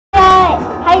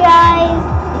Hi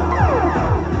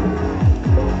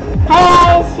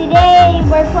guys, today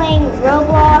we're playing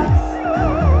Roblox.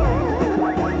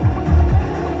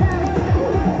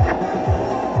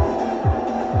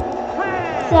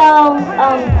 So,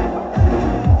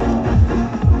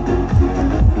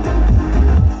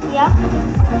 yeah,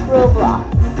 Roblox.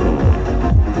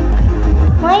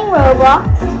 Playing Roblox.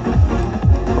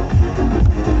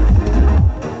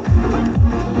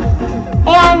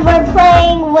 And we're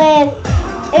playing with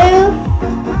Oof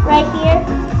right here.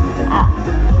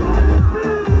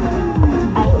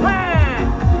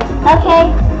 Okay,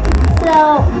 so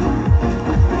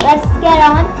let's get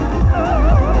on.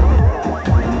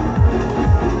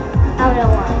 I don't know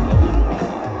what I'm doing right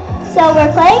now. So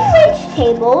we're playing Rage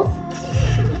Tables.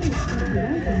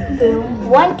 Boom.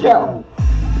 One kill.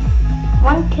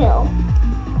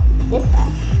 This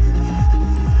fast.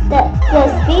 The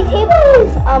speed table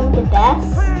is the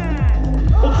best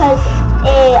because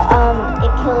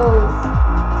it kills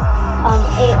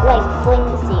it like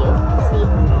flings you. See?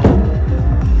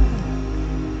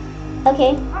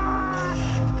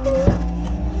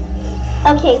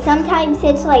 Okay, sometimes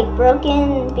it's like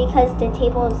broken because the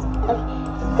table's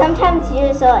sometimes you're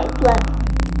just like that.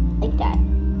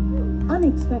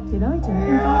 Unexpected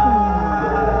item.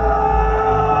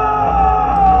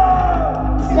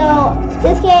 So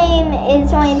this game is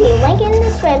going to be linked in the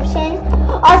description.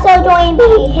 Also going to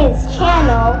be his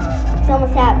channel. It's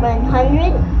almost at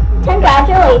 100.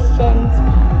 Congratulations.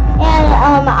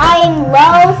 And I'm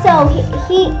low, so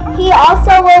he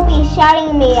also will be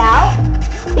shouting me out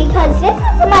because this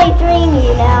is my dream,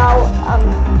 you know.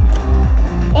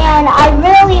 And I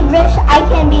really wish I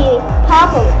can be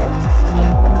popular.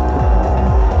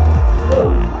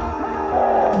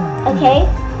 Okay.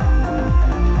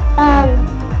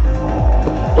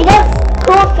 He does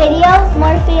cool videos,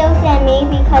 more videos than me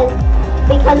because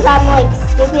I'm like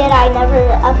stupid. I never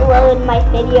upload my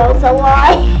videos a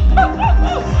lot.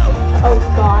 Oh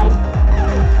God.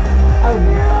 Oh,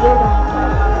 you're going to.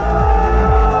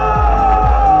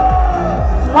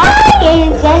 Why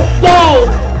is this game?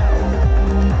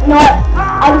 No,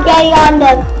 I'm getting on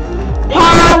the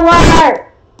power.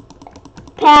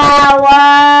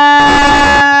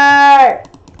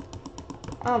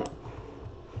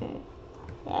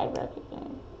 Yeah, I broke it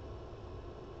again.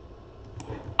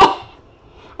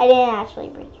 I didn't actually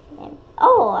break it again.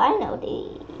 Oh, I know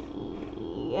the.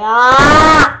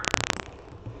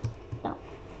 No.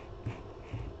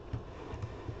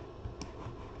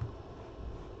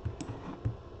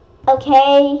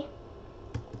 Okay.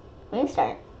 Let me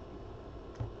start.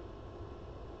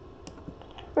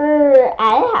 We're at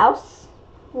a house.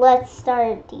 Let's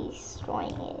start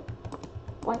destroying it.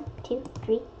 1, 2,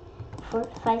 3, 4,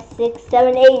 5, 6,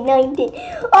 7, 8, 9, 10.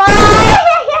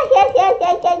 Oh!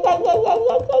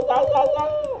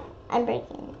 I'm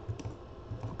breaking.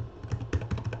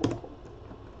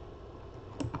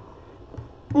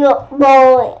 No,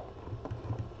 well,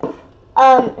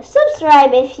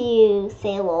 subscribe if you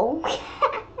say lol.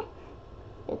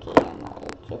 Okay, I'm not a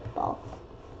kickball.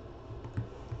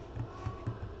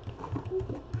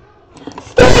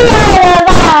 Stay out of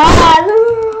that!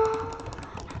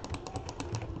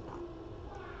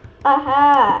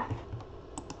 Aha!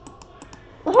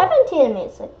 What happened to the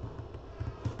music?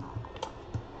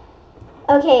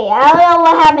 Okay, I don't know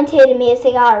what happened to the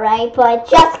music, alright, but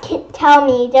just tell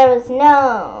me there was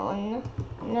no, you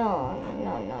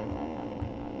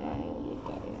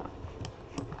did not.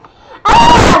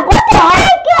 Ah! What the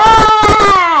heck?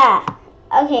 Ah!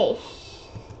 Okay.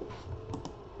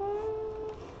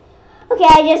 Okay,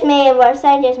 I just made it worse.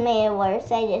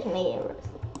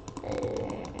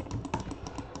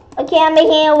 Okay, I'm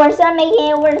making it worse. I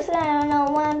don't know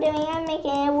what I'm doing. I'm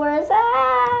making it worse.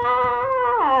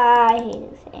 Ah, I hate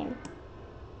this game.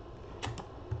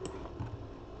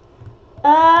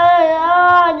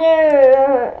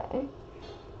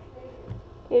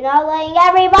 You're not letting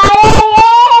everybody in.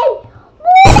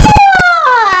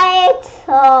 What?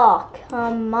 Oh,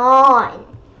 come on,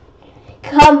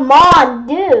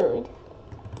 dude.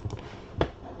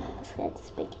 Let's get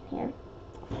this bacon here.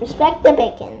 Respect the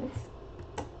bacons.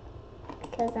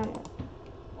 Because I'm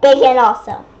bacon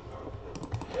also.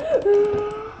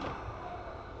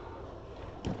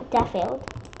 That failed.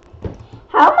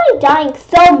 How am I dying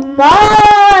so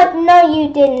much? No,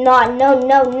 you did not. No.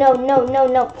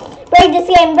 Break this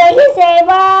game.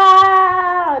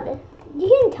 Wow. You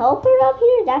can teleport up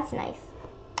here? That's nice.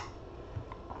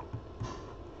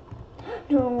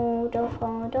 No, don't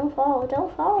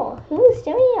fall. Who's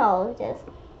doing all of this?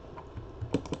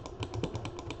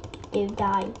 Dude,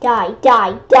 die,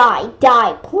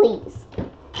 please.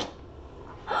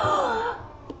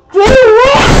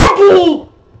 Dude,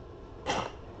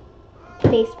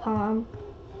 Facepalm.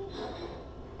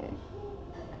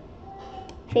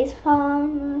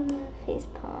 Facepalm.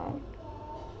 Facepalm.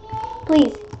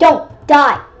 Please don't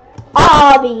die.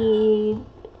 Obby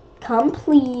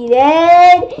completed.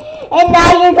 And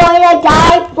now you're going to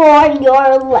die for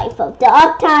your life of the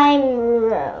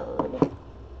Uptime Road.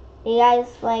 You guys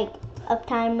like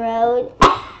Uptime Road?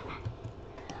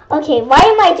 Okay, why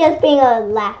am I just being a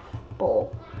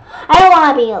laughable? I don't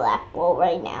want to be a laughable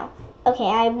right now. Okay,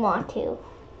 I want to.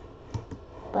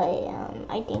 But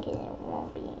I think it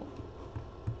won't be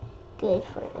good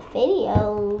for the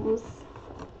videos.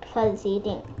 Because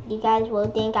you guys will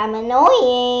think I'm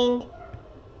annoying.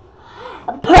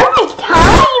 Perfect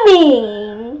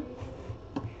timing!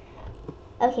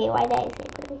 Okay, why did I say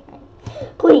perfect timing?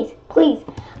 Please, please,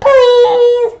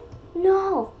 please!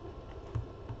 No.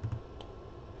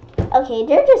 Okay,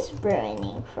 they're just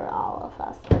ruining for all of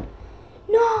us.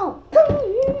 No!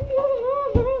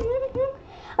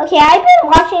 Okay, I've been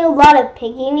watching a lot of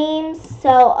Piggy memes,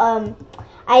 so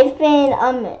I've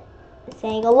been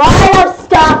saying a lot of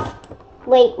stuff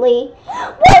lately.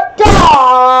 What the?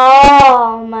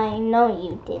 Oh my, no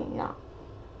you did not.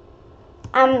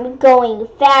 I'm going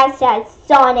fast as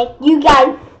Sonic. You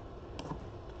guys.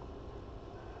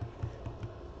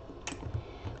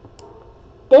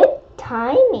 Good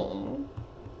timing.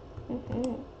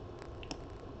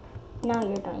 Now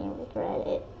you're going to regret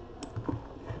it.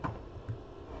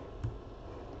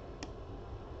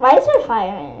 Why is there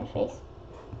fire in her face?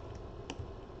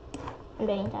 I'm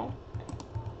going to die.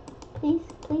 Please,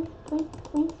 please, please,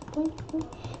 please, please, please.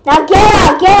 Now get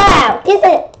out, get out! This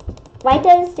is. Why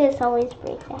does this always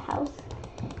break the house?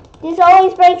 This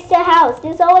always breaks the house.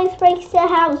 This always breaks the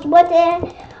house. What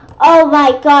the? Oh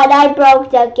my god, I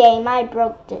broke the game. I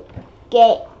broke the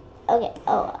game. Okay.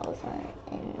 Oh, I was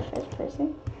in the first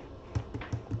person.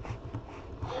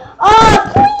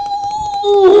 Oh,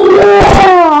 please!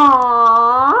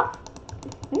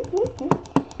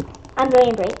 I'm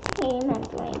going to break the game. I'm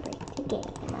going to break the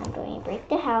game. I'm going to break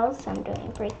the house. I'm going to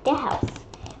break the house.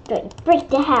 I'm going to break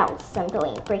the house. I'm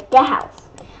going to break the house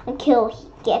until he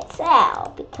gets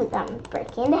out because I'm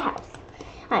breaking the house.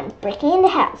 I'm breaking the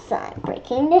house. I'm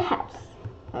breaking the house.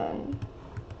 Turn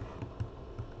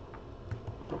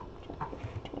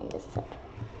this up.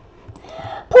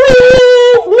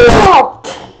 Please, no!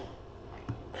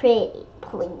 Pretty,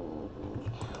 please.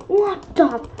 What the?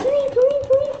 Please, please,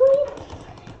 please, please.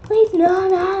 Please, no,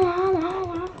 no, no, no,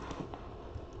 no.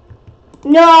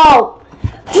 No!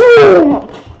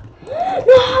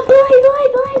 No, please,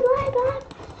 please, please, please, please.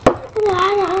 No,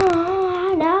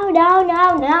 no,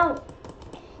 no, no.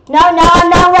 No, I'm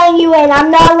not letting you in. I'm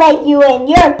not letting you in.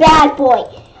 You're a bad boy.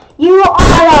 You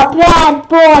are a bad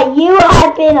boy. You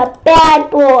have been a bad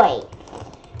boy.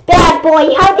 Bad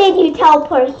boy, how did you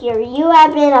teleport here? You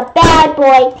have been a bad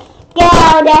boy. Get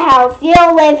out of the house. You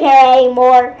don't live here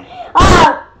anymore.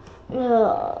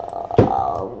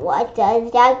 What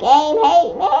does the game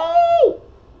hate me?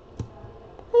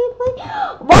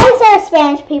 Why is there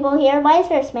Spanish people here? Why is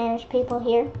there Spanish people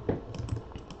here?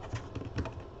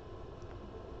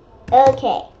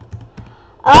 Okay.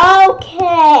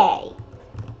 Okay.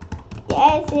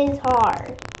 This is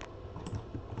hard.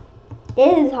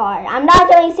 This is hard. I'm not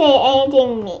going to say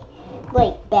anything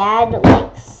like bad,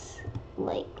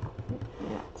 like I'm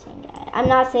not saying that. I'm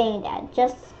not saying that.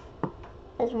 Just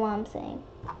that's what I'm saying.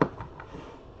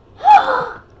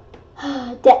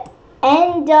 The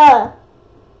end. No,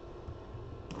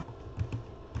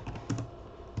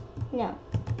 not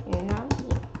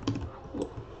yet.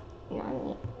 Not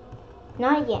yet.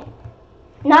 Not yet.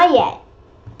 Not yet.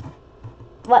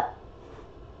 What?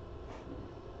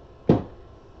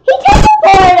 He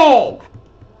teleported!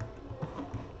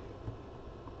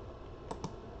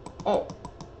 Oh,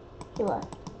 he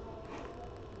left.